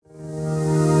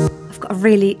a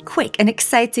really quick and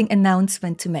exciting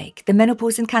announcement to make. The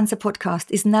Menopause and Cancer podcast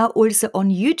is now also on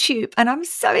YouTube, and I'm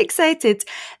so excited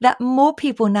that more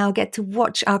people now get to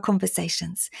watch our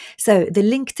conversations. So the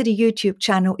link to the YouTube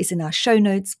channel is in our show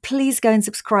notes. Please go and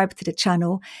subscribe to the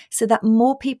channel so that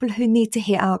more people who need to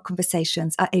hear our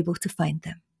conversations are able to find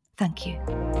them. Thank you.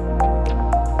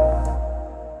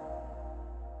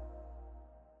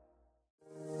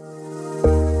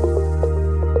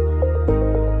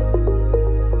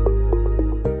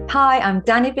 Hi, I'm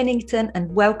Danny Bennington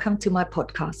and welcome to my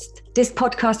podcast. This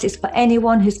podcast is for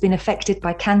anyone who's been affected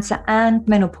by cancer and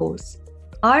menopause.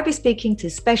 I'll be speaking to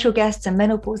special guests and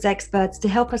menopause experts to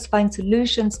help us find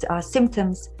solutions to our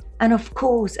symptoms and, of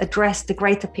course, address the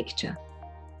greater picture.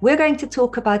 We're going to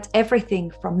talk about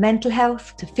everything from mental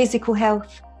health to physical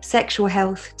health, sexual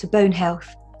health to bone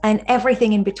health, and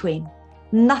everything in between.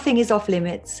 Nothing is off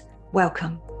limits.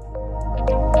 Welcome.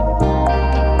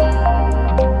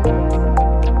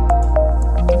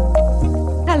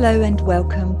 Hello and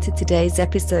welcome to today's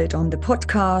episode on the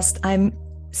podcast. I'm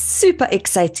super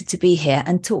excited to be here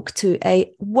and talk to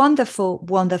a wonderful,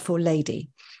 wonderful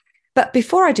lady. But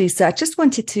before I do so, I just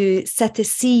wanted to set a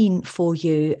scene for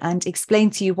you and explain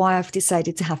to you why I've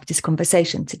decided to have this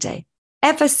conversation today.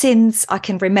 Ever since I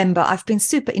can remember, I've been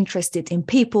super interested in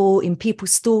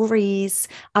people's stories.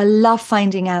 I love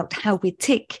finding out how we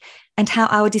tick and how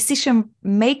our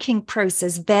decision-making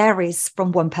process varies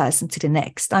from one person to the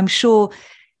next. I'm sure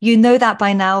you know that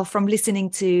by now from listening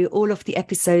to all of the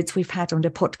episodes we've had on the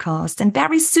podcast. And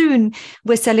very soon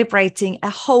we're celebrating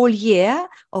a whole year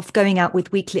of going out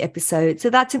with weekly episodes. So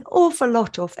that's an awful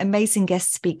lot of amazing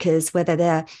guest speakers, whether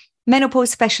they're menopause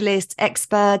specialists,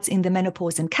 experts in the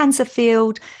menopause and cancer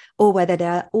field, or whether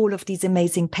they're all of these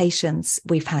amazing patients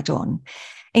we've had on.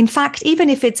 In fact, even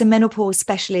if it's a menopause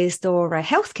specialist or a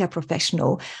healthcare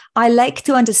professional, I like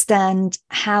to understand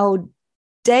how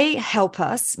they help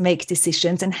us make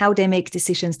decisions and how they make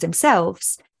decisions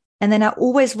themselves. And then I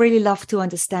always really love to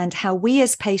understand how we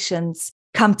as patients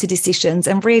come to decisions,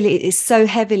 and really it is so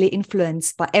heavily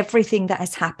influenced by everything that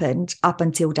has happened up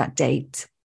until that date.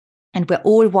 And we're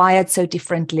all wired so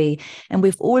differently, and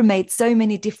we've all made so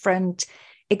many different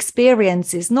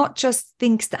experiences, not just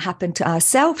things that happen to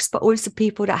ourselves, but also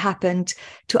people that happened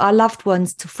to our loved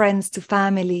ones, to friends, to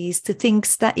families, to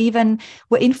things that even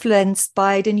were influenced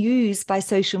by the news, by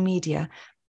social media.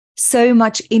 So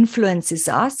much influences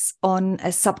us on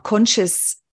a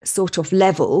subconscious sort of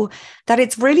level that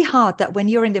it's really hard that when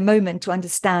you're in the moment to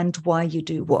understand why you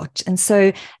do what. And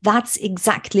so that's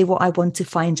exactly what I want to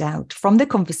find out from the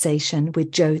conversation with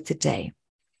Jo today.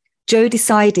 Jo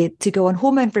decided to go on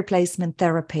hormone replacement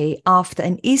therapy after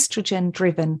an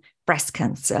estrogen-driven breast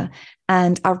cancer.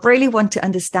 And I really want to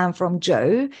understand from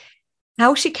Jo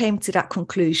how she came to that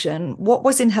conclusion, what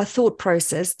was in her thought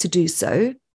process to do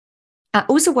so. I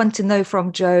also want to know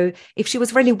from Jo if she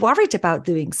was really worried about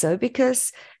doing so,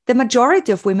 because the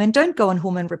majority of women don't go on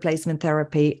hormone replacement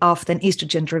therapy after an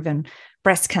estrogen-driven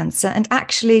breast cancer. And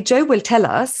actually, Jo will tell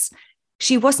us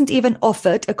she wasn't even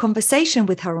offered a conversation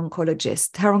with her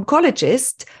oncologist. Her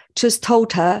oncologist just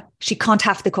told her she can't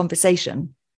have the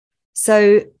conversation.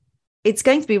 So it's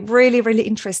going to be really, really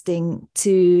interesting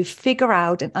to figure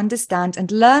out and understand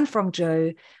and learn from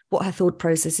Jo what her thought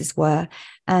processes were.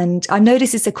 And I know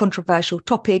this is a controversial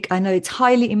topic. I know it's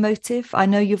highly emotive. I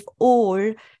know you've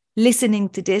all listening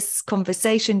to this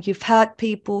conversation, you've heard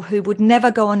people who would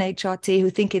never go on HRT, who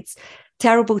think it's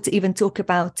terrible to even talk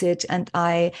about it. And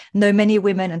I know many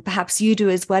women, and perhaps you do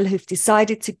as well, who've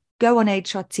decided to go on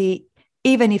HRT,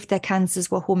 even if their cancers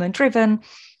were hormone-driven.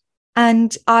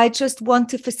 And I just want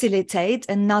to facilitate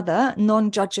another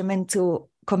non-judgmental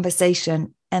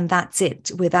conversation. And that's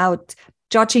it. Without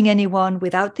judging anyone,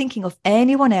 without thinking of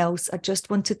anyone else, I just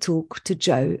want to talk to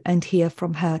Jo and hear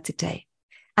from her today.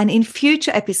 And in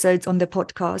future episodes on the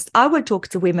podcast, I will talk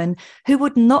to women who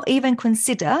would not even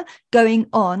consider going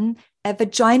on a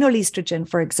vaginal estrogen,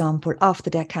 for example,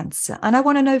 after their cancer. And I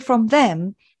want to know from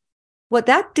them what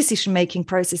that decision-making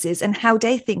process is and how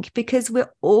they think, because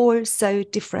we're all so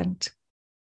different.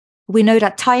 We know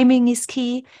that timing is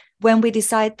key when we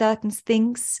decide certain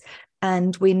things,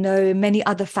 and we know many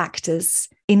other factors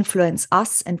influence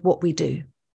us and what we do.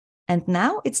 And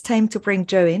now it's time to bring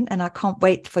Jo in, and I can't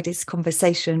wait for this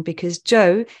conversation, because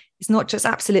Jo is not just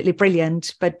absolutely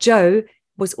brilliant, but Jo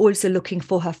was also looking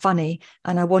for her funny,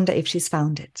 and I wonder if she's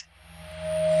found it.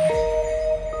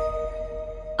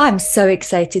 I'm so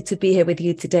excited to be here with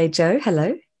you today, Jo.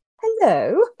 Hello.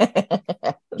 Hello.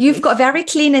 You've got a very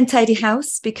clean and tidy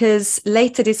house, because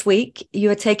later this week you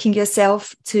are taking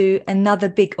yourself to another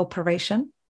big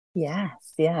operation.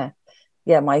 Yes, yeah.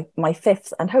 my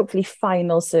fifth and hopefully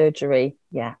final surgery.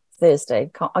 Yeah,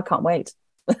 Thursday. I can't wait.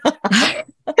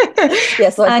 Yeah,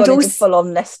 so I've And gone into also,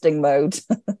 full-on nesting mode.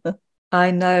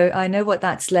 I know what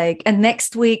that's like. And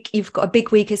next week, you've got a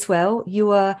big week as well.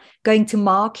 You are going to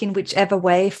mark, in whichever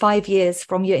way, 5 years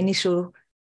from your initial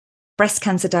breast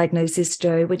cancer diagnosis,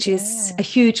 Jo, which is a Yeah.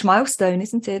 huge milestone,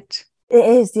 isn't it? It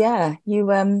is, yeah. You're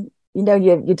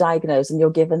diagnosed and you're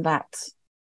given that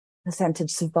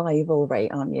percentage survival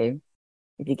rate, aren't you?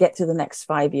 If you get through the next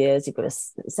 5 years, you've got a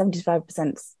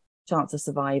 75% chance of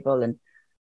survival.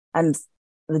 And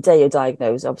the day you're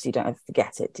diagnosed, obviously you don't ever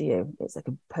forget it, do you? It's like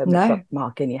a permanent No,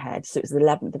 bookmark in your head. So it was the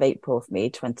 11th of April for me,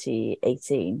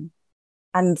 2018.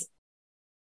 And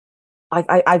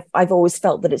I've always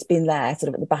felt that it's been there, sort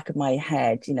of at the back of my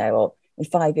head, or in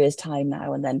 5 years' time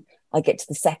now. And then I get to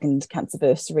the second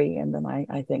cancerversary, and then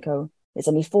I think, oh, it's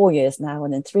only 4 years now,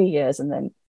 and then 3 years,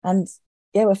 and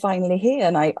yeah, we're finally here.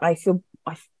 And I feel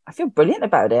brilliant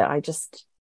about it.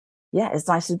 Yeah, it's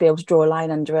nice to be able to draw a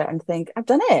line under it and think, I've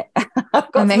done it. I've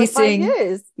got through it five amazing.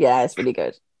 years. Yeah, it's really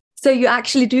good. So you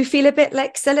actually do feel a bit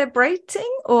like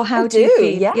celebrating, or I how do you do.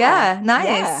 feel? Yeah. Yeah,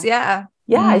 nice. Yeah.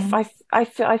 Yeah. Yeah. Mm.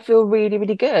 I feel really,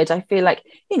 really good. I feel like,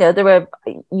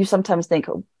 you sometimes think,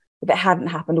 oh, if it hadn't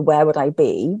happened, where would I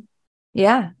be?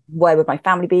 Yeah. Where would my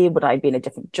family be? Would I be in a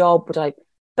different job? But I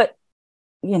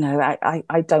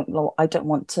don't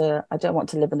want to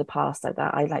live in the past like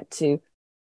that. I like to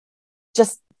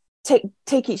just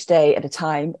take each day at a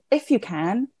time if you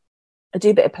can. I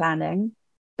do a bit of planning.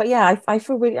 But yeah, I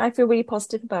feel really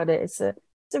positive about it. It's a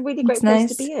really It's great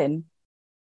place to nice. be in.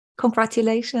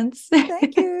 Congratulations.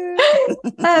 Thank you.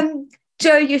 um,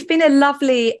 Jo, you've been a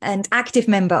lovely and active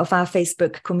member of our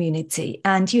Facebook community,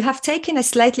 and you have taken a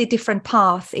slightly different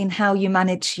path in how you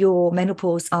manage your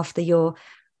menopause after your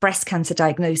breast cancer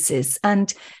diagnosis.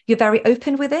 And you're very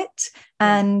open with it.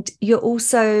 And you're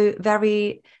also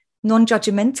very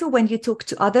non-judgmental when you talk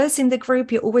to others in the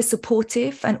group. You're always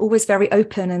supportive and always very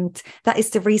open. And that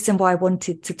is the reason why I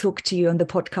wanted to talk to you on the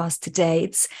podcast today.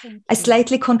 It's a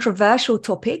slightly controversial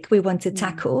topic we want to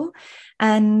tackle.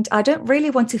 And I don't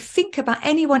really want to think about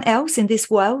anyone else in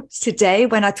this world today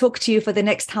when I talk to you for the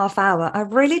next half hour. I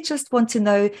really just want to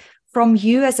know from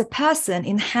you as a person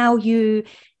in how you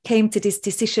came to this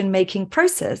decision-making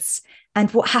process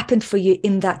and what happened for you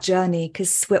in that journey,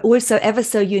 because we're all so ever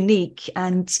so unique.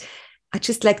 And I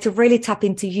just like to really tap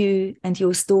into you and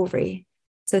your story.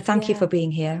 So thank you for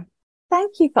being here.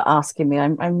 Thank you for asking me.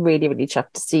 I'm really, really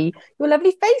chuffed to see your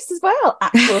lovely face as well.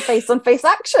 Actual face-on-face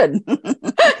action.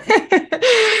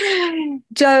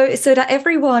 Jo, so that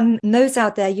everyone knows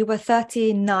out there, you were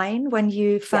 39 when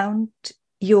you found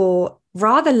your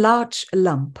rather large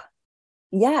lump.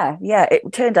 Yeah.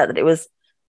 It turned out that it was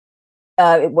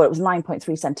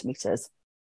 9.3 centimeters.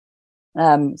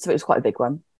 So it was quite a big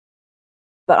one.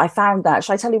 But I found that.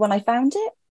 Shall I tell you when I found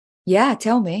it? Yeah,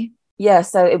 tell me. Yeah,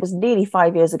 so it was nearly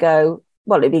 5 years ago.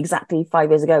 Well, it'd be exactly 5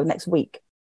 years ago next week.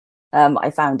 I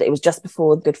found it. It was just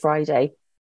before Good Friday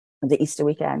and the Easter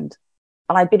weekend.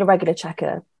 And I'd been a regular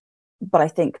checker, but I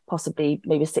think possibly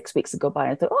maybe 6 weeks ago by,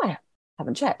 I thought, oh, I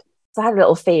haven't checked. So I had a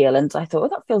little feel, and I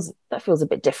thought, oh, that feels a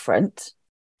bit different.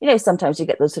 Sometimes you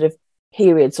get those sort of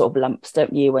period sort of lumps,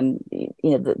 don't you? And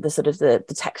the sort of the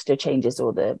texture changes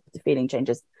or the feeling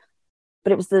changes.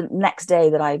 But it was the next day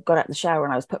that I got out of the shower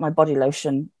and I was putting my body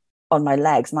lotion on my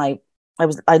legs, and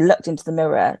I looked into the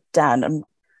mirror down, and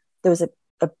there was a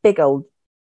big old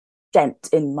dent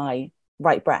in my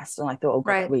right breast, and I thought, oh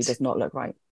God, that really does not look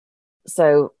right.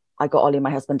 So I got Ollie, my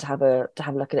husband, to have a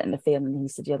look at it in the film, and he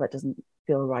said, yeah, that doesn't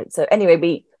feel right. So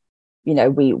anyway,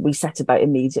 we set about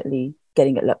immediately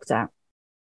getting it looked at.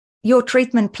 Your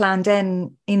treatment plan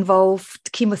then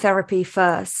involved chemotherapy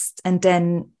first and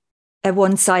then a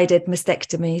one-sided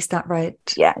mastectomy, is that right?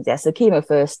 Yeah. So chemo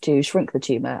first to shrink the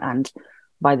tumor, and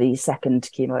by the second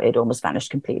chemo, it almost vanished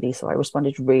completely. So I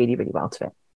responded really, really well to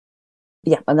it.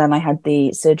 Yeah, and then I had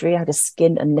the surgery. I had a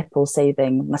skin and nipple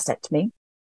saving mastectomy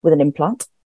with an implant,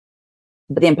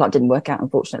 but the implant didn't work out,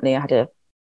 unfortunately. I had a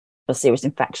serious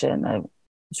infection. I was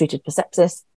treated for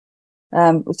sepsis.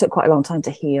 It took quite a long time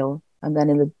to heal, and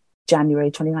then in the January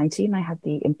 2019, I had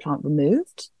the implant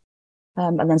removed,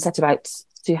 and then set about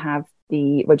to have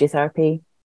the radiotherapy.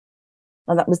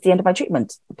 And that was the end of my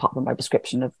treatment, apart from my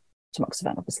prescription of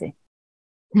tamoxifen, obviously.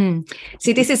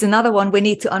 See, this is another one we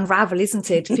need to unravel,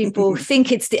 isn't it? People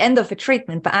think it's the end of a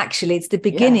treatment, but actually it's the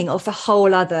beginning of a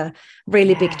whole other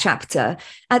really big chapter.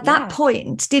 At that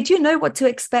point, did you know what to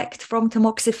expect from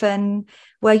tamoxifen?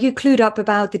 Were you clued up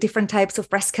about the different types of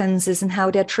breast cancers and how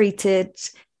they're treated?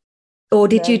 Or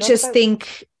did you just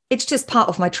think it's just part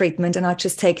of my treatment and I'll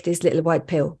just take this little white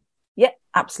pill? Yeah,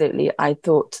 absolutely. I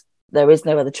thought there is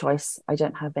no other choice. I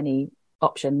don't have any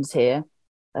options here.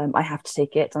 I have to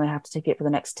take it, and I have to take it for the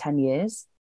next 10 years.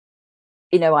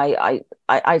 You know, I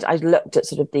looked at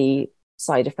sort of the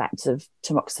side effects of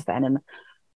tamoxifen, and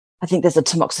I think there's a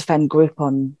tamoxifen group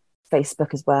on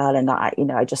Facebook as well. And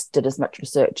I just did as much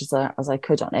research as I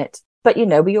could on it. But,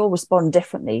 we all respond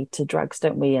differently to drugs,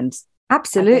 don't we? And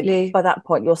Absolutely. by that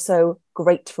point, you're so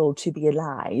grateful to be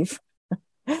alive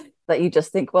that you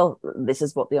just think, well, this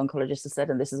is what the oncologist has said,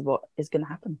 and this is what is going to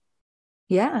happen.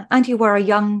 Yeah. And you were a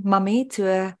young mummy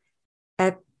to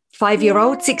a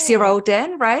 5-year-old, 6-year-old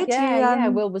then, right? Yeah.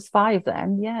 Will was 5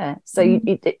 then. Yeah. So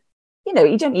you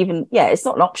don't even, it's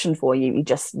not an option for you. You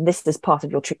just, this is part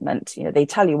of your treatment. They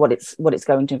tell you what it's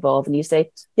going to involve, and you say,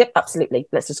 yep, absolutely,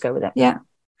 let's just go with it. Yeah.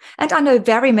 And I know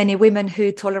very many women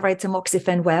who tolerate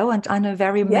tamoxifen well, and I know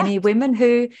very many women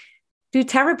who do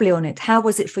terribly on it. How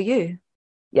was it for you?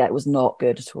 Yeah, it was not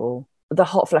good at all. The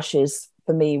hot flushes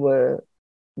for me was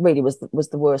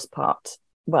the worst part.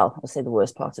 Well, I'll say the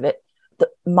worst part of it. The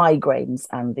migraines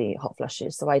and the hot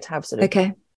flushes. So I'd have sort of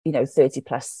 30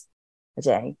 plus a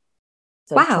day.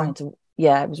 So wow.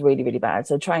 it was really, really bad.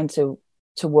 So trying to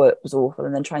work was awful,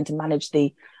 and then trying to manage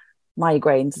the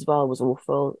migraines as well was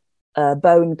awful.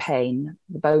 Bone pain.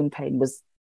 The bone pain was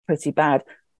pretty bad.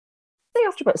 I think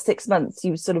after about 6 months,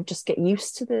 you sort of just get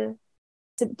used to the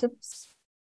symptoms,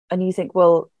 and you think,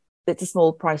 well, it's a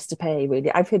small price to pay, really.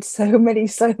 I've heard so many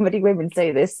women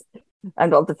say this. I'm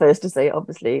not the first to say it,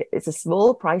 obviously. It's a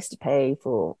small price to pay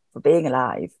for being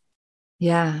alive.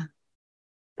 Yeah.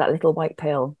 That little white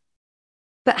pill.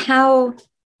 But how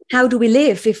do we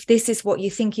live if this is what you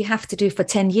think you have to do for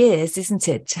 10 years, isn't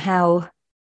it?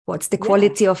 What's the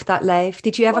quality of that life?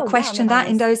 Did you ever question that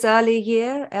in those early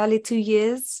 2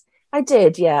 years? I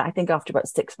did, yeah. I think after about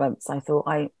 6 months, I thought,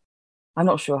 I'm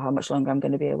not sure how much longer I'm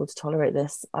going to be able to tolerate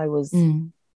this. I was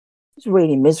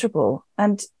really miserable.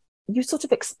 And you sort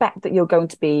of expect that you're going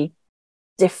to be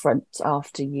different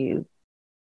after you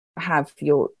have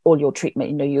all your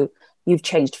treatment. You've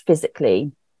changed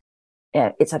physically.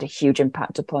 Yeah, it's had a huge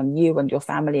impact upon you and your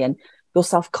family and your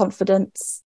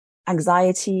self-confidence,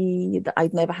 anxiety that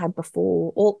I'd never had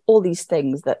before, all these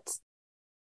things that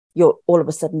you're all of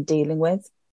a sudden dealing with.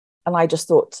 And I just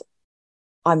thought,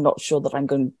 I'm not sure that I'm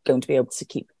going to be able to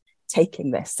keep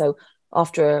taking this. So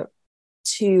after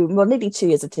nearly 2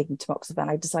 years of taking tamoxifen,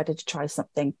 I decided to try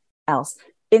something else.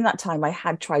 In that time, I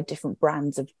had tried different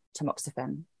brands of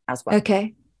tamoxifen as well.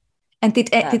 Okay. And did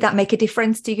that make a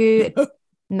difference to you?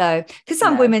 No, because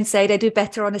some women say they do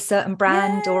better on a certain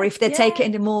brand, or if they take it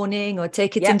in the morning or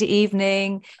take it in the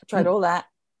evening. I tried all that.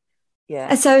 Yeah.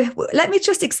 And so let me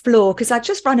just explore, because I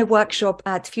just ran a workshop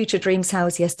at Future Dreams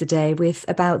House yesterday with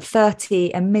about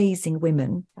 30 amazing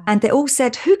women. And they all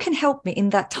said, who can help me in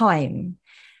that time?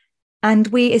 And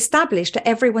we established that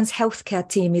everyone's healthcare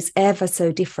team is ever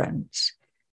so different.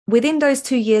 Within those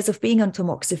 2 years of being on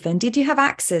tamoxifen, did you have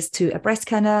access to a breast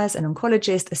care nurse, an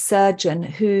oncologist, a surgeon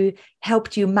who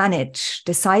helped you manage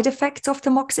the side effects of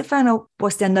tamoxifen, or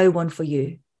was there no one for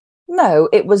you? No,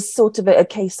 it was sort of a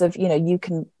case of, you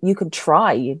can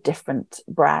try different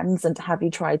brands. And have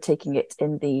you tried taking it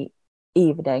in the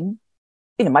evening?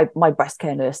 My breast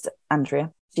care nurse,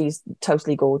 Andrea, she's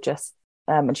totally gorgeous,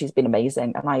 and she's been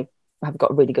amazing. And I have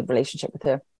got a really good relationship with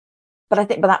her. But I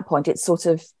think by that point, it's sort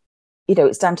of,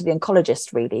 it's down to the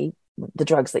oncologist, really, the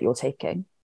drugs that you're taking.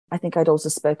 I think I'd also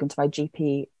spoken to my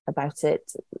GP about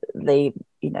it. They,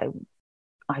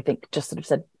 I think just sort of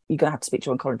said, you're going to have to speak to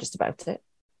your oncologist about it.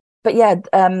 But yeah,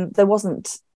 there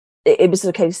wasn't, it was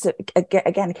a case of,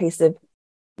 again, a case of,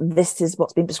 this is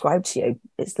what's been prescribed to you.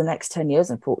 It's the next 10 years,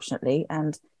 unfortunately.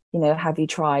 And, have you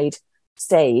tried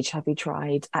sage? Have you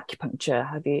tried acupuncture?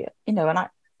 Have you, and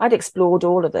I'd explored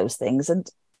all of those things. And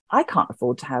I can't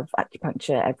afford to have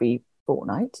acupuncture every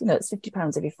fortnight. It's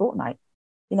 £50 every fortnight.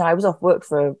 I was off work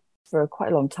for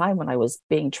quite a long time when I was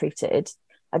being treated.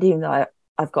 And even though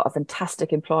I've got a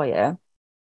fantastic employer,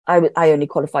 I only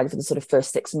qualified for the sort of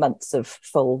first 6 months of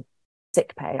full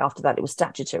sick pay. After that, it was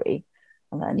statutory,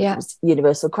 and then it was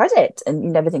universal credit. And you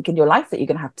never think in your life that you're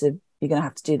going to have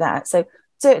to do that. So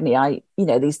certainly,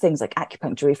 these things like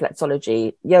acupuncture,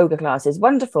 reflexology, yoga classes,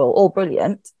 wonderful, all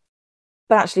brilliant.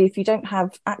 But actually, if you don't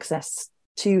have access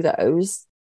to those,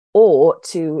 or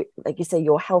to, like you say,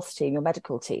 your health team, your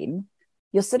medical team,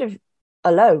 you're sort of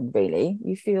alone. Really,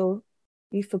 you feel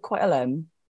quite alone.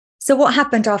 So what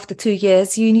happened after 2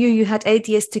 years? You knew you had 8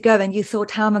 years to go, and you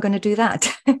thought, how am I going to do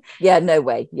that? Yeah, no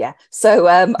way. Yeah. So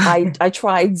I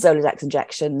tried Zoladex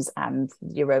injections and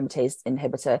the aromatase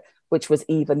inhibitor, which was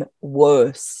even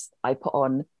worse. I put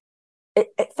on,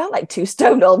 it felt like 2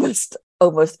 stone almost.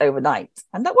 almost overnight.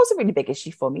 And that was a really big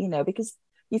issue for me, because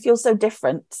you feel so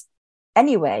different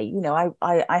anyway.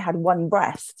 I had one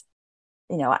breast,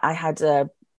 I had a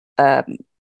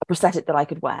prosthetic that I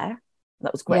could wear.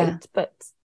 That was great. But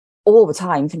all the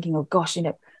time thinking, oh gosh,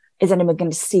 is anyone going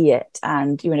to see it?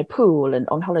 And you're in a pool and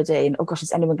on holiday, and oh gosh,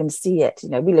 is anyone going to see it?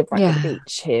 We live right by the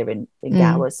beach here in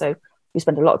Gower, so we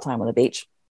spend a lot of time on the beach.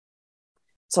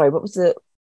 Sorry,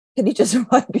 can you just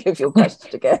remind me of your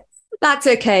question again? That's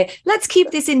okay. Let's keep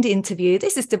this in the interview.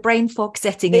 This is the brain fog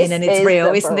setting in, and it's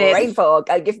real, isn't it? Brain fog.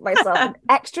 I give myself an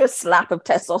extra slap of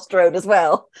testosterone as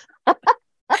well.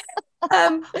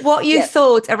 What you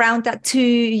thought around that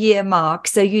 2-year mark.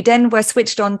 So you then were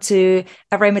switched on to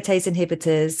aromatase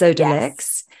inhibitors,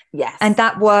 Zodilex. Yes. And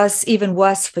that was even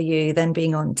worse for you than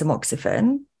being on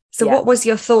tamoxifen. So what was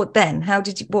your thought then?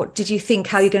 What did you think,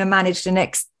 how you're going to manage the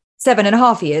next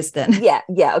 7.5 years then?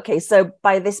 Yeah. Okay. So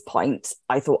by this point,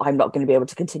 I thought I'm not going to be able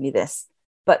to continue this,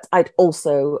 but I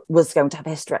also was going to have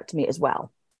a hysterectomy as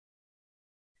well.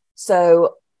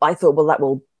 So I thought, well, that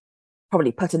will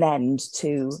probably put an end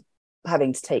to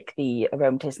having to take the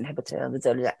aromatase inhibitor, the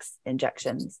Zodilex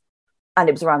injections. And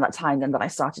it was around that time then that I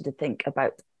started to think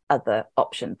about other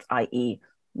options, i.e.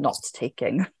 not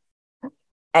taking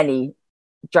any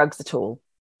drugs at all.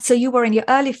 So you were in your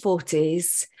early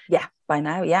 40s. Yeah, by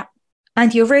now, yeah.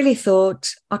 And you really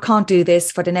thought, I can't do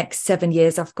this for the next 7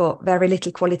 years. I've got very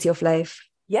little quality of life.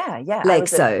 Yeah.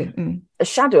 Like a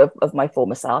shadow of my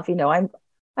former self. I'm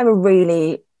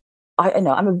a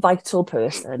vital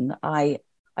person. I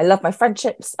love my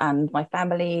friendships and my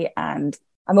family, and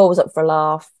I'm always up for a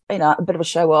laugh, a bit of a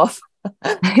show off.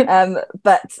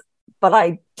 But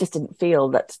I just didn't feel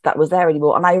that was there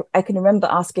anymore. And I can remember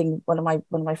asking one of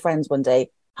my friends one day,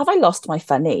 have I lost my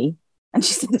funny? And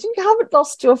she said, you haven't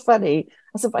lost your funny.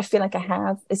 I said, but I feel like I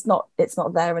have. It's not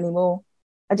there anymore.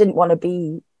 I didn't want to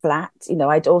be flat.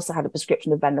 I'd also had a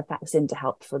prescription of venlafaxine to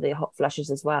help for the hot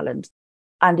flushes as well. And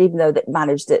even though that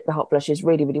managed the hot flushes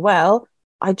really, really well,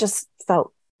 I just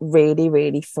felt really,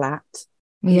 really flat.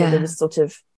 There was sort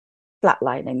of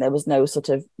flatlining. There was no sort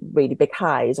of really big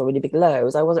highs or really big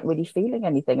lows. I wasn't really feeling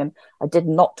anything. And I did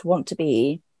not want to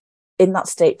be in that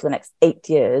state for the next 8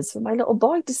 years for my little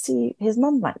boy to see his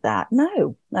mum like that.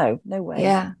 No way.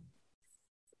 Yeah.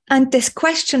 And this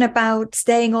question about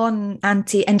staying on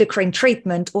anti-endocrine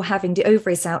treatment or having the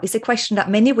ovaries out is a question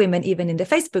that many women, even in the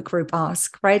Facebook group,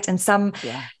 ask, right? And some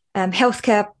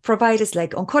healthcare providers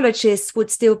like oncologists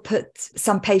would still put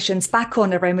some patients back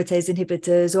on aromatase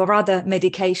inhibitors or other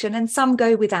medication, and some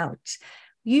go without.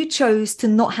 You chose to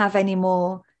not have any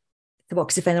more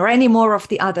tamoxifen or any more of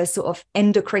the other sort of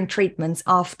endocrine treatments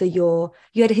after you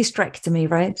had a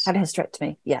hysterectomy, right? I had a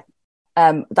hysterectomy, yeah.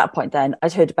 At that point then,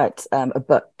 I'd heard about a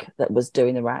book that was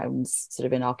doing the rounds sort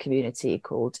of in our community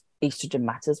called Estrogen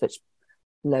Matters, which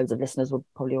loads of listeners will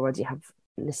probably already have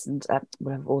listened,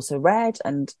 will have also read.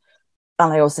 And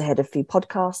I also had a few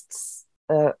podcasts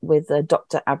with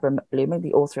Dr. Abram Bloomer,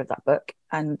 the author of that book.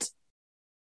 And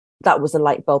that was a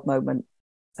light bulb moment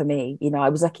for me. I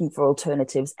was looking for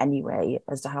alternatives anyway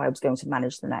as to how I was going to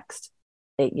manage the next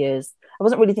 8 years. I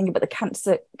wasn't really thinking about the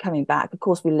cancer coming back. Of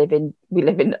course, we live in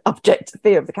abject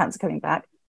fear of the cancer coming back.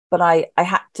 But I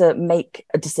had to make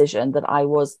a decision that I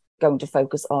was going to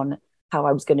focus on how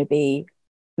I was going to be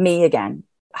me again,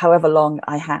 however long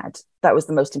I had. That was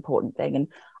the most important thing. And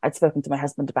I'd spoken to my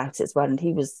husband about it as well. And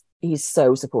he's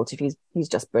so supportive. He's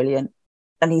just brilliant.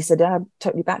 And he said, I'm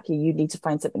totally back you. You need to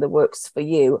find something that works for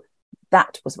you.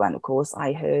 That was when, of course,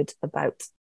 I heard about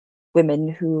women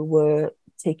who were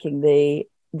taking the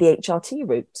HRT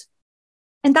route.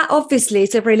 And that obviously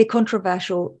is a really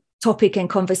controversial topic and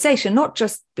conversation, not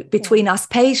just between us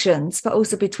patients, but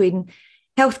also between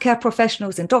healthcare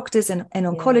professionals and doctors and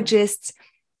oncologists.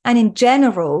 And in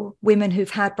general, women who've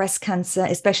had breast cancer,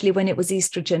 especially when it was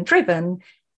estrogen driven,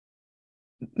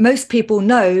 most people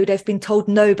know they've been told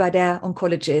no by their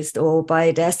oncologist or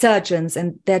by their surgeons,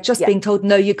 and they're just being told,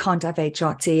 no, you can't have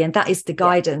HRT. And that is the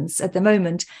guidance at the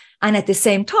moment. And at the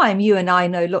same time, you and I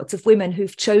know lots of women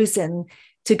who've chosen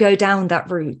to go down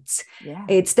that route. Yeah.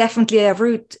 It's definitely a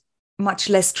route much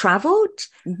less traveled.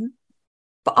 Mm-hmm.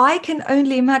 But I can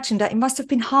only imagine that it must have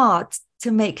been hard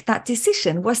to make that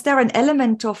decision. Was there an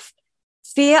element of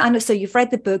fear? And so you've read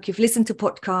the book, you've listened to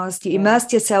podcasts, you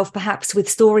immersed yourself perhaps with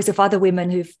stories of other women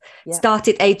who've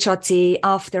started HRT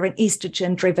after an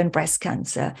estrogen-driven breast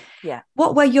cancer. Yeah.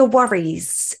 What were your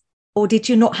worries? Or did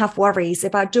you not have worries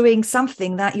about doing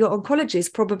something that your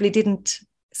oncologist probably didn't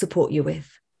support you with?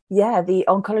 Yeah, the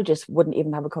oncologist wouldn't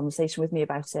even have a conversation with me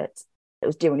about it. It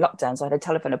was during lockdown, so I had a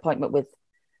telephone appointment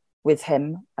with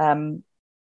him.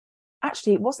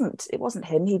 Actually, it wasn't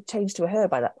him. He'd changed to a her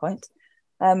by that point.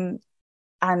 And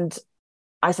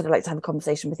I said, I'd like to have a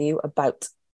conversation with you about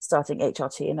starting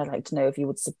HRT, and I'd like to know if you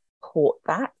would support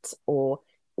that, or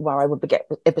where I would get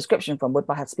a prescription from. Would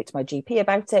I have to speak to my GP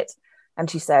about it? And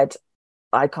she said,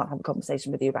 I can't have a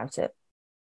conversation with you about it.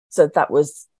 So that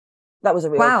was a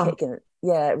real kick in it.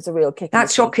 Yeah, it was a real kick.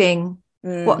 That's shocking.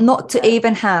 What, not to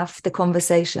even have the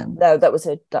conversation? No, those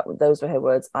were her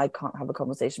words. I can't have a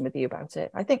conversation with you about it.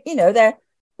 I think,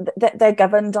 they're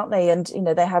governed, aren't they? And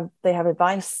they have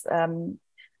advice.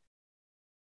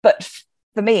 But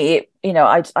for me,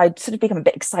 I'd sort of become a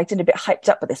bit excited, a bit hyped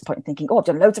up at this point, thinking, oh, I've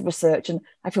done loads of research and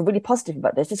I feel really positive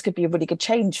about this. This could be a really good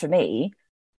change for me.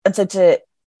 And so to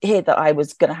hear that I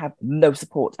was going to have no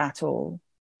support at all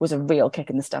was a real kick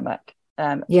in the stomach.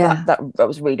 That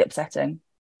was really upsetting.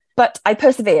 But I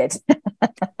persevered.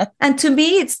 And to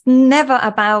me, it's never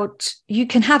about, you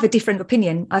can have a different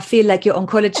opinion. I feel like your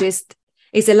oncologist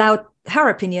is allowed her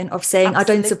opinion of saying,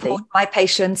 absolutely, I don't support my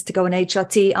patients to go on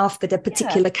HRT after their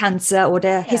particular cancer or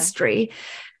their history.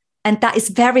 And that is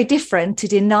very different to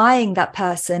denying that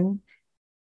person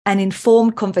an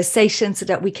informed conversation so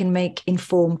that we can make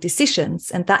informed decisions.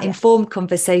 And that informed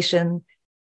conversation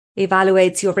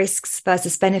evaluates your risks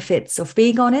versus benefits of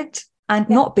being on it and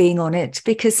not being on it,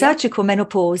 because surgical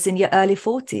menopause in your early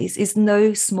 40s is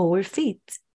no small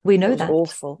feat. We know that.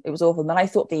 It was awful. And I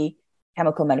thought the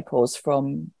chemical menopause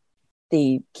from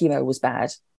the chemo was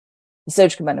bad. The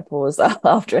surgical menopause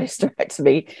after a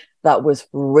hysterectomy, that was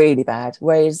really bad.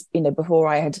 Whereas, before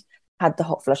I had the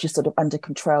hot flushes sort of under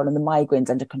control and the migraines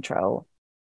under control,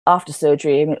 after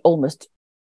surgery,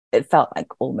 it felt like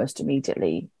almost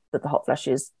immediately that the hot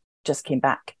flushes just came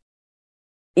back.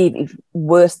 Even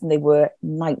worse than they were,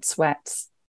 night sweats,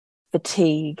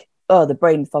 fatigue. Oh, the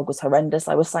brain fog was horrendous.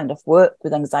 I was signed off work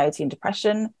with anxiety and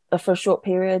depression for a short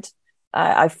period.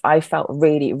 I felt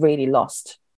really, really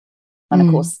lost. And of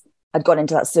course, I'd gone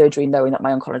into that surgery knowing that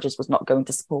my oncologist was not going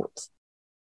to support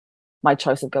my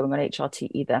choice of going on HRT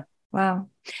either. Wow.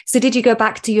 So did you go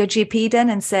back to your GP then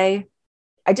and say?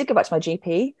 I did go back to my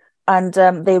GP, and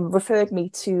they referred me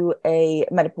to a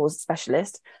menopause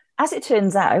specialist. As it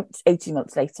turns out, 18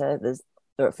 months later, the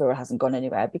referral hasn't gone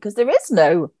anywhere because there is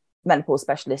no menopause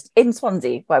specialist in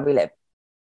Swansea where we live.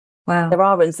 Wow. There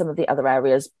are in some of the other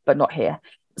areas, but not here.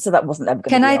 So that wasn't ever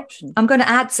going to be an option. I'm going to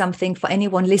add something for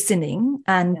anyone listening,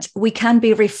 and we can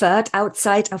be referred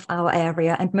outside of our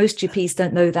area, and most GPs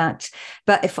don't know that.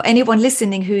 But if for anyone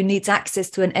listening who needs access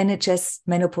to an NHS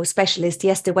menopause specialist,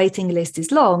 yes, the waiting list is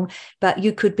long, but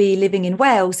you could be living in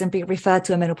Wales and be referred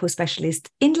to a menopause specialist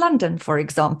in London, for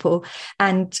example.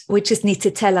 And we just need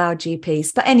to tell our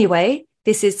GPs. But anyway,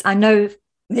 I know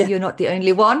you're not the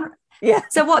only one. Yeah.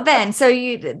 So what then? So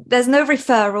there's no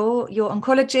referral. Your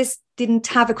oncologist didn't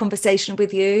have a conversation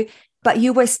with you, but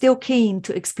you were still keen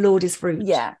to explore this route.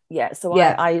 Yeah. So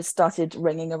I started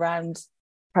ringing around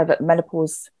private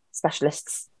menopause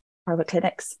specialists, private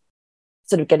clinics,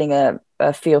 sort of getting a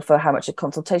feel for how much a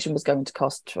consultation was going to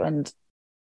cost. And,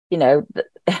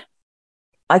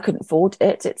 I couldn't afford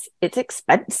it. It's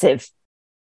expensive.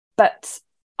 But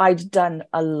I'd done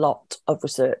a lot of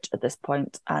research at this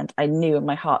point, and I knew in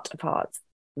my heart of hearts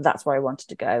that's where I wanted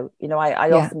to go.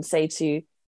 I often say to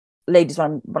ladies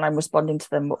when I'm responding to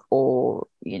them, or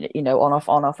on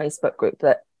our Facebook group,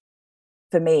 that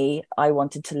for me, I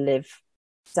wanted to live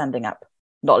standing up,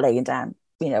 not laying down.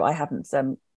 I haven't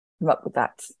come up with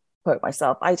that quote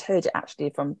myself. I'd heard it actually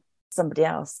from somebody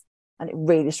else, and it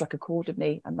really struck a chord with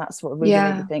me, and that's what really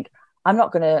made me think, I'm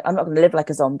not gonna live like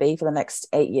a zombie for the next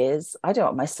 8 years. I don't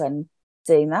want my son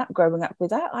seeing that, growing up with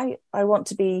that. I want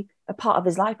to be a part of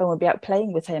his life. I want to be out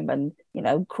playing with him and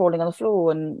crawling on the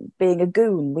floor and being a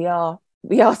goon. We are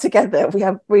together. We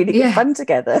have really good fun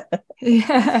together.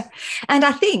 Yeah. And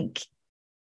I think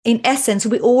in essence,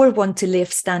 we all want to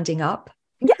live standing up.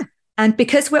 Yeah. And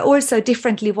because we're all so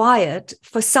differently wired,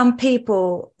 for some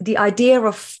people, the idea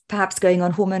of perhaps going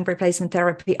on hormone replacement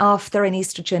therapy after an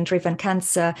estrogen-driven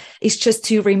cancer is just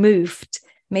too removed.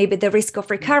 Maybe the risk of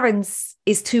recurrence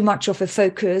is too much of a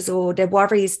focus, or the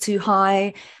worry is too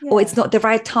high, or it's not the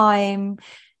right time.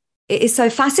 It is so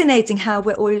fascinating how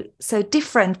we're all so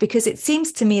different, because it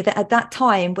seems to me that at that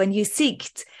time when you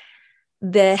sought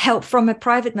the help from a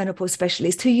private menopause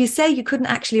specialist who you say you couldn't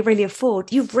actually really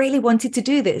afford, you really wanted to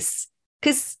do this,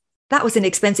 because that was an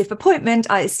expensive appointment,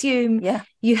 I assume. Yeah.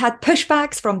 You had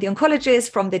pushbacks from the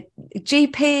oncologist, from the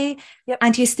GP,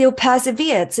 and you still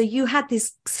persevered. So you had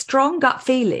this strong gut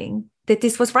feeling that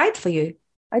this was right for you.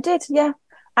 I did, yeah.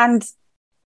 And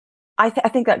I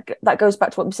think that goes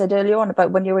back to what we said earlier on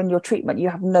about when you're in your treatment, you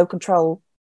have no control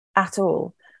at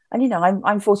all. And,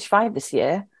 I'm 45 this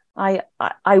year. I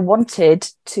wanted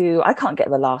to. I can't get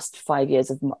the last 5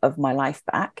 years of my life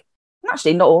back. And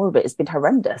actually, not all of it has been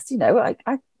horrendous.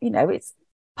 It's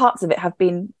parts of it have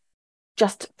been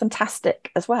just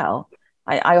fantastic as well.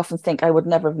 I often think I would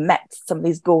never have met some of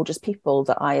these gorgeous people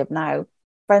that I have now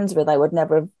friends with. I would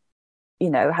never have,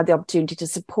 had the opportunity to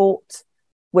support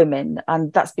women,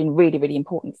 and that's been really, really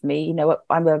important for me.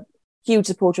 I'm a huge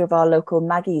supporter of our local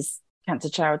Maggie's cancer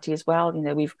charity as well.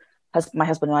 My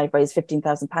husband and I have raised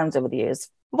 £15,000 over the years.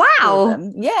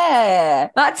 Wow. Yeah.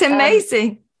 That's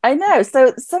amazing. I know.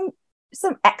 So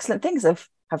some excellent things have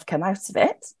come out of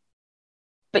it.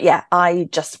 But yeah, I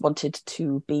wanted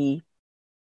to be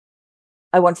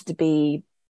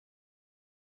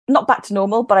not back to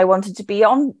normal, but I wanted to be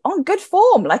on good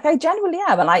form, like I genuinely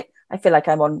am. And I feel like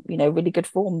I'm on, really good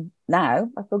form now.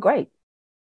 I feel great.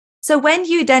 So when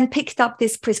you then picked up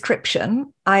this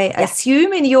prescription, I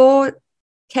assume in your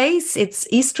case, it's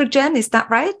estrogen, is that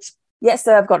right? Yes,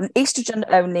 so I've got an estrogen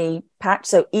only patch,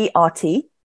 so ERT,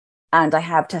 and I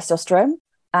have testosterone,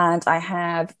 and I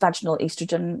have vaginal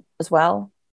estrogen as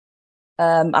well.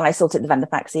 And I still take the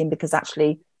venlafaxine because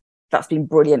actually that's been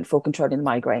brilliant for controlling the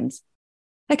migraines.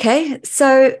 Okay,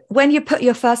 so when you put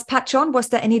your first patch on, was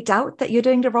there any doubt that you're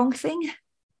doing the wrong thing?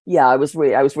 Yeah, I was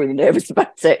really nervous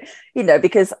about it,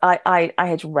 because I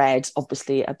had read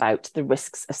obviously about the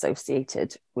risks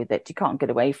associated with it. You can't get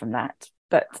away from that,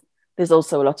 but there's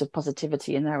also a lot of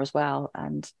positivity in there as well.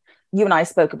 And you and I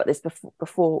spoke about this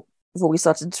before we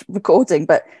started recording,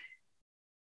 but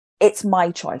it's my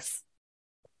choice.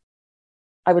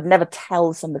 I would never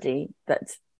tell somebody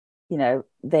that,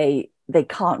 they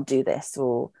can't do this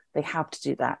or they have to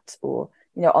do that. Or,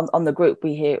 on the group,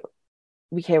 we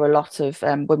hear a lot of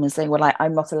women saying, well,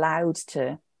 I'm not allowed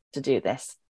to do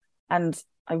this. And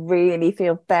I really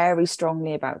feel very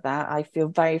strongly about that. I feel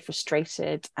very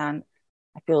frustrated and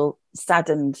I feel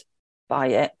saddened by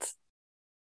it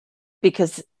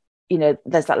because,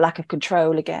 there's that lack of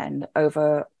control again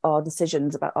over our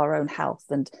decisions about our own health.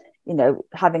 And,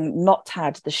 having not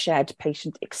had the shared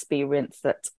patient experience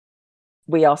that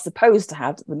we are supposed to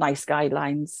have, the nice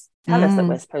guidelines tell us that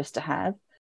we're supposed to have,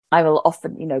 I will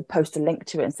often, post a link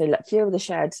to it and say, look, here are the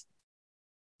shared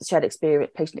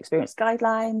experience, patient experience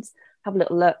guidelines. Have a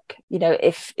little look.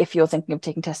 If you're thinking of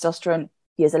taking testosterone,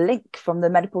 here's a link from the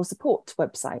medical support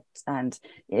website, and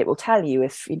it will tell you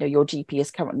if your GP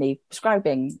is currently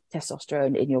prescribing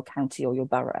testosterone in your county or your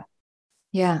borough.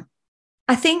 Yeah,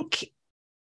 I think,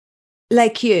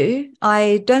 like you,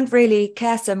 I don't really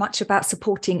care so much about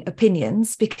supporting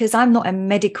opinions because I'm not a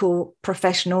medical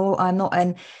professional.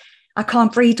 I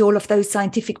can't read all of those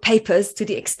scientific papers to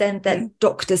the extent that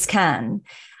doctors can.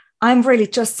 I'm really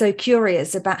just so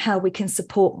curious about how we can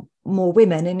support more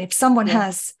women. And if someone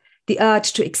has the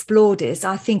urge to explore this,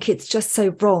 I think it's just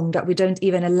so wrong that we don't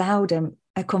even allow them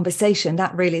a conversation.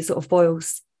 That really sort of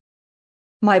boils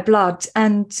my blood.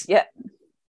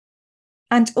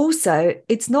 And also,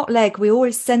 it's not like we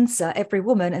always censor every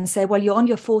woman and say, well, you're on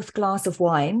your fourth glass of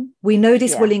wine. We know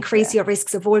this will increase your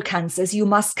risks of all cancers. You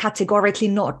must categorically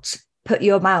not put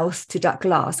your mouth to that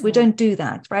glass. We don't do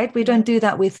that, right? We don't do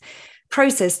that with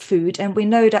processed food. And we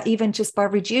know that even just by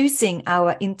reducing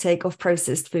our intake of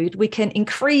processed food, we can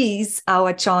increase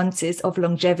our chances of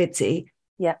longevity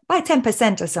by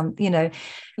 10% or something,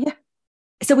 Yeah.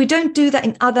 So we don't do that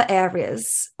in other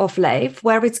areas of life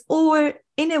where it's all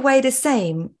in a way the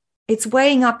same. It's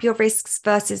weighing up your risks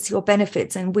versus your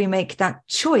benefits. And we make that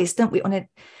choice, don't we,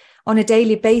 on a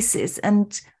daily basis.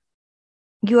 And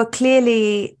you are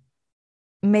clearly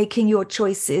making your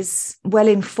choices well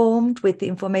informed with the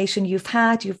information you've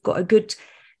had. You've got a good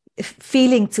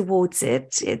feeling towards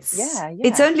it.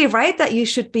 It's only right that you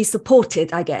should be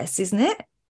supported, I guess, isn't it?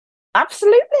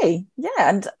 Absolutely.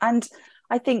 Yeah. And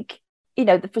I think,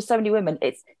 for so many women,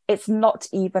 it's not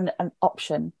even an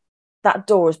option. That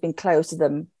door has been closed to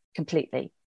them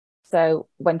completely. So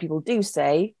when people do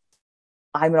say,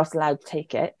 I'm not allowed to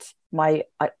take it, I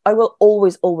will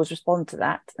always respond to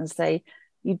that and say,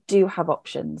 you do have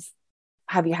options.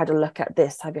 Have you had a look at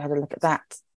this? Have you had a look at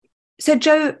that? So,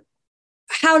 Jo,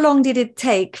 how long did it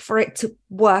take for it to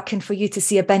work and for you to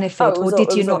see a benefit? Or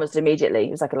did you not? Almost immediately.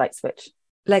 It was like a light switch.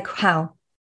 Like how?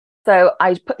 So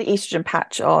I put the estrogen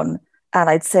patch on, and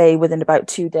I'd say within about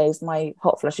 2 days, my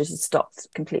hot flushes had stopped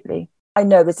completely. I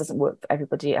know this doesn't work for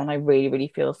everybody, and I really,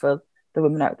 really feel for the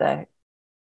women out there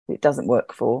it doesn't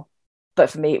work for.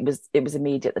 But for me, it was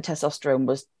immediate. The testosterone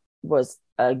was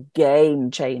a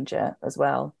game changer as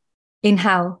well. In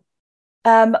how?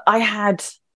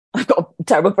 I've got a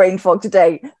terrible brain fog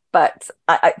today, but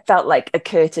I felt like a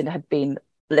curtain had been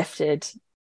lifted.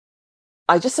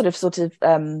 I just sort of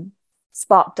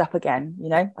sparked up again.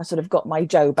 I sort of got my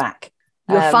Joe back.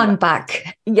 Your fun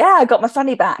back. Yeah, I got my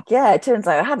funny back. Yeah, it turns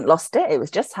out I hadn't lost it. It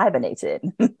was just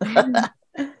hibernating.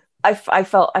 I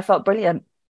felt brilliant.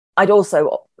 I'd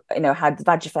also, had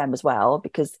Vagifem as well,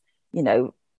 because,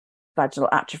 vaginal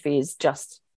atrophy is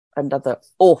just another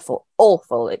awful,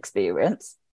 awful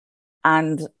experience.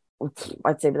 And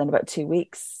I'd say within about 2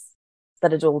 weeks,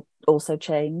 that had also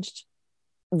changed.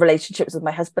 Relationships with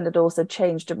my husband had also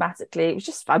changed dramatically. It was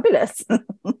just fabulous.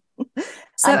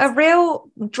 So a real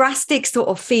drastic sort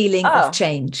of feeling of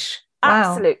change.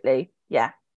 Wow. Absolutely.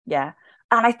 Yeah. And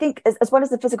I think as well as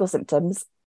the physical symptoms,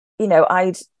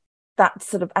 that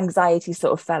sort of anxiety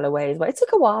sort of fell away as well. It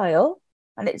took a while,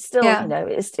 and it's still,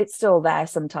 it's still there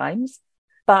sometimes,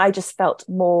 but I just felt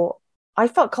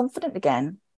confident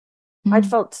again. I'd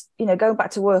felt, going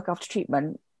back to work after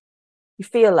treatment, you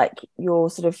feel like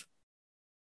you're sort of,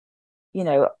 you're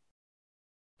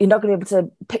not going to be able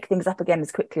to pick things up again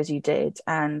as quickly as you did.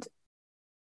 And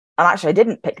actually, I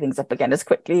didn't pick things up again as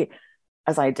quickly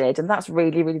as I did. And that's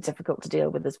really, really difficult to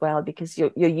deal with as well, because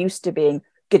you're used to being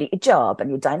good at your job, and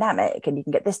you're dynamic, and you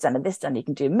can get this done and this done. You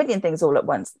can do a million things all at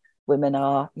once. Women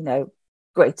are,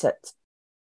 great at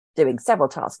doing several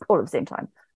tasks all at the same time.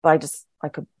 But I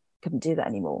couldn't do that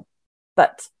anymore.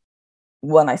 But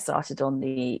when I started on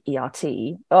the ERT,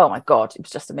 oh my God, it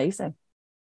was just amazing.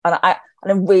 And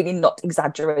I'm really not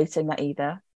exaggerating that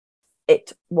either.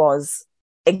 It was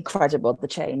incredible, the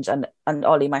change. And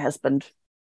Ollie, my husband,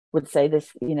 would say this,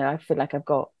 I feel like I've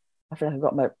got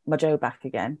my Joe back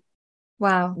again.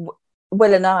 Wow.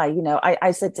 Will and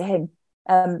I said to him,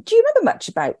 do you remember much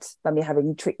about when we were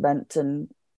having treatment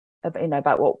and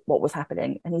about what was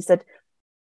happening? And he said,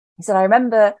 I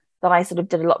remember that I sort of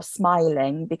did a lot of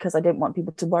smiling because I didn't want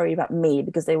people to worry about me,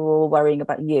 because they were all worrying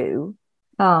about you.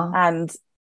 Oh. And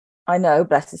I know,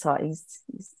 bless his heart, he's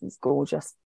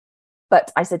gorgeous.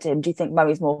 But I said to him, do you think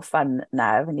Mummy's more fun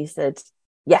now? And he said,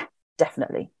 yeah,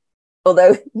 definitely.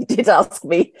 Although he did ask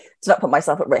me to not put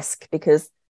myself at risk, because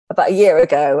about a year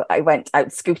ago, I went out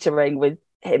scootering with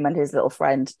him and his little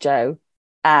friend, Joe.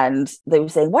 And they were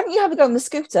saying, why don't you have a go on the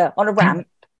scooter on a ramp?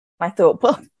 I thought,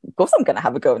 well, of course I'm going to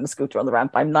have a go on the scooter on the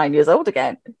ramp. I'm 9 years old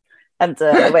again. And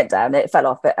I went down it, fell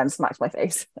off it, and smacked my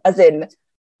face. As in,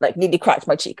 like, nearly cracked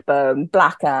my cheekbone,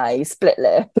 black eye, split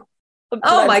lip.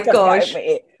 Oh my gosh.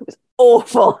 It was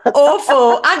awful.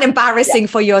 Awful and embarrassing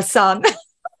for your son. Oh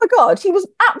my God, he was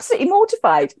absolutely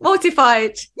mortified.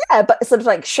 Yeah, but sort of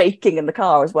like shaking in the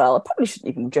car as well. I probably shouldn't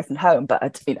even have driven home, but I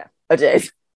did.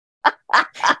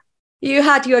 You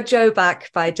had your Joe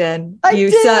back by then.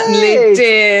 You certainly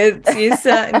did. You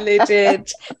certainly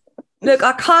did. Look,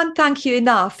 I can't thank you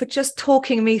enough for just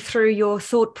talking me through your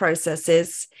thought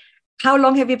processes. How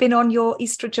long have you been on your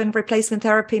estrogen replacement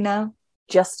therapy now?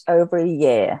 Just over a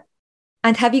year.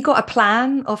 And have you got a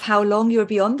plan of how long you'll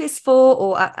be on this for?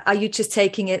 Or are you just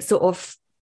taking it sort of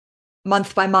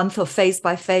month by month or phase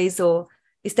by phase? Or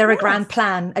is there a grand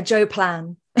plan, a Joe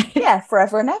plan? Yeah,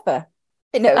 forever and ever.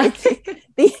 The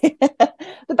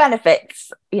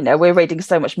benefits, we're reading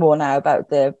so much more now about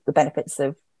the benefits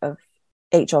of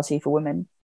HRT for women.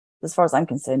 As far as I'm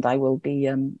concerned, I'll be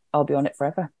on it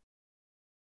forever.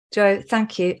 Joe,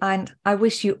 thank you. And I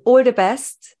wish you all the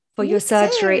best for your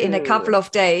surgery in a couple of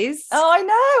days. Oh, I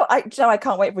know. I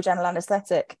can't wait for general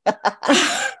anaesthetic.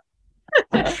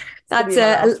 That's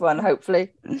the last one,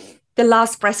 hopefully. The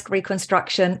last breast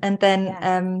reconstruction. And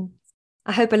then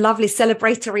I hope a lovely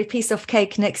celebratory piece of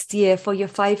cake next year for your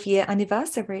 5-year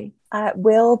anniversary. It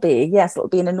will be. Yes, it'll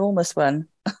be an enormous one.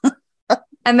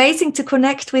 Amazing to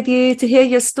connect with you, to hear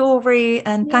your story.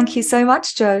 And thank you so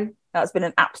much, Joe. That's been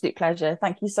an absolute pleasure.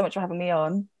 Thank you so much for having me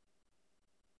on.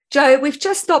 Joe, we've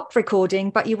just stopped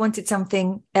recording, but you wanted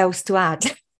something else to add.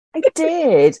 I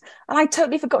did. And I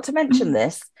totally forgot to mention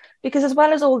this, because as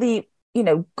well as all the,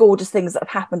 gorgeous things that have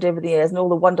happened over the years and all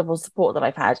the wonderful support that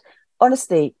I've had,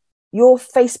 honestly, your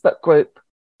Facebook group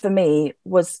for me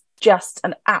was just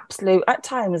an absolute, at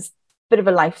times, bit of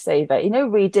a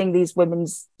lifesaver. Reading these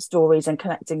women's stories and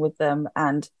connecting with them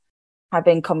and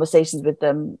having conversations with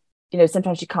them.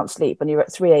 Sometimes you can't sleep and you're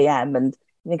at 3 a.m. and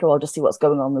you think, oh, I'll just see what's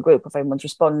going on in the group, if everyone's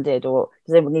responded or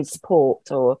does anyone need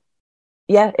support, or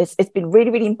it's been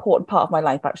really, really important part of my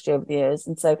life actually over the years.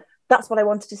 And so that's what I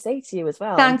wanted to say to you as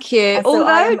well. Thank you.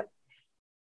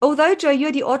 Although, Joe,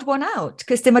 you're the odd one out,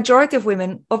 because the majority of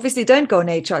women obviously don't go on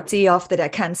HRT after their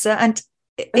cancer. And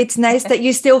it's nice that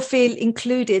you still feel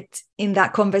included in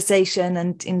that conversation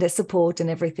and in the support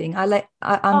and everything. I'm glad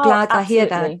absolutely. I hear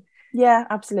that. Yeah,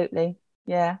 absolutely.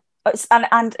 Yeah.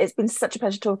 And it's been such a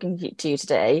pleasure talking to you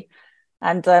today.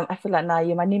 And I feel like now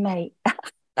you're my new mate.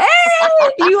 Hey,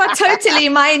 you are totally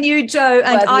my new Joe,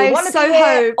 and Whether I so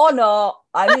hope or not,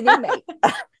 I'm your new mate.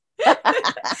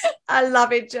 I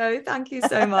love it, Joe. Thank you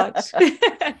so much.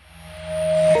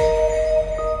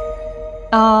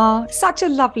 Such a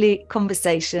lovely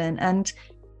conversation. And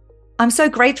I'm so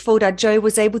grateful that Joe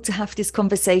was able to have this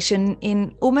conversation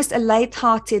in almost a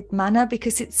light-hearted manner,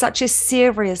 because it's such a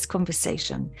serious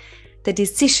conversation. The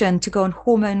decision to go on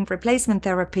hormone replacement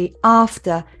therapy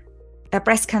after a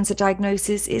breast cancer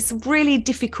diagnosis is really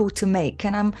difficult to make.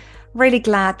 And I'm really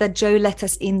glad that Joe let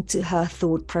us into her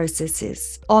thought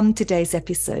processes on today's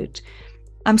episode.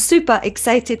 I'm super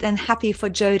excited and happy for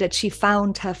Joe that she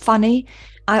found her funny.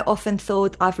 I often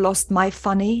thought I've lost my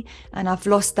funny, and I've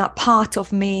lost that part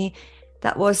of me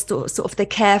that was sort of the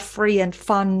carefree and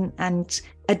fun and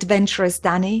adventurous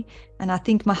Danny. And I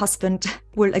think my husband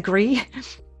will agree.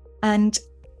 And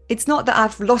it's not that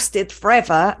I've lost it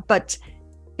forever, but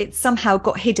it somehow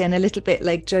got hidden a little bit,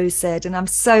 like Joe said. And I'm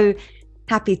so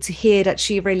happy to hear that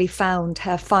she really found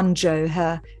her fun Joe,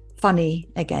 her funny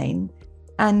again.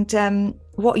 And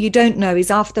what you don't know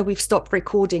is, after we've stopped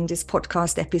recording this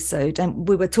podcast episode and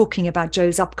we were talking about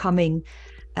Joe's upcoming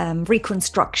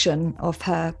reconstruction of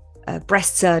her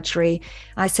breast surgery,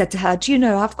 I said to her, do you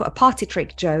know, I've got a party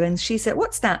trick, Joe? And she said,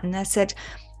 what's that? And I said,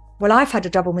 well, I've had a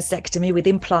double mastectomy with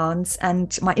implants,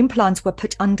 and my implants were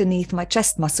put underneath my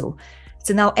chest muscle.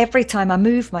 So now every time I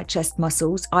move my chest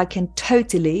muscles, I can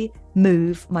totally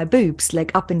move my boobs,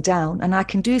 like up and down, and I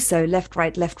can do so left,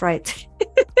 right.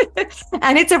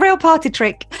 And it's a real party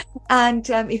trick. And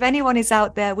if anyone is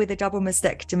out there with a double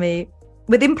mastectomy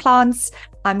with implants,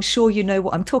 I'm sure you know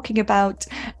what I'm talking about.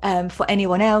 For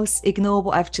anyone else, ignore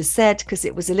what I've just said, because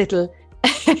it was a little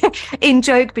in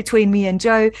joke between me and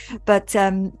Joe. But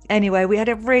anyway, we had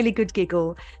a really good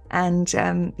giggle. And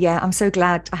I'm so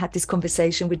glad I had this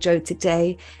conversation with Joe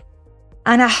today.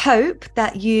 And I hope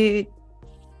that you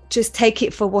just take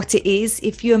it for what it is.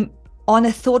 If you're on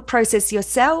a thought process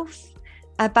yourself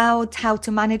about how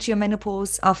to manage your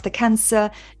menopause after cancer,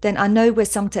 then I know we're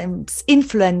sometimes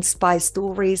influenced by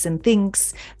stories and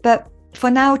things. But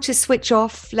for now, just switch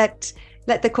off. Let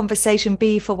the conversation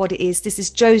be for what it is. This is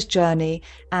Joe's journey,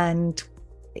 and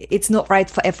it's not right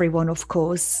for everyone, of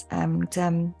course.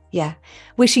 And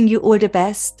wishing you all the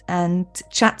best, and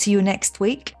chat to you next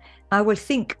week. I will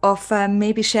think of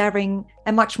maybe sharing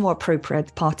a much more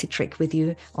appropriate party trick with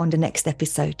you on the next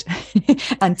episode.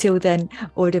 Until then,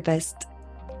 all the best.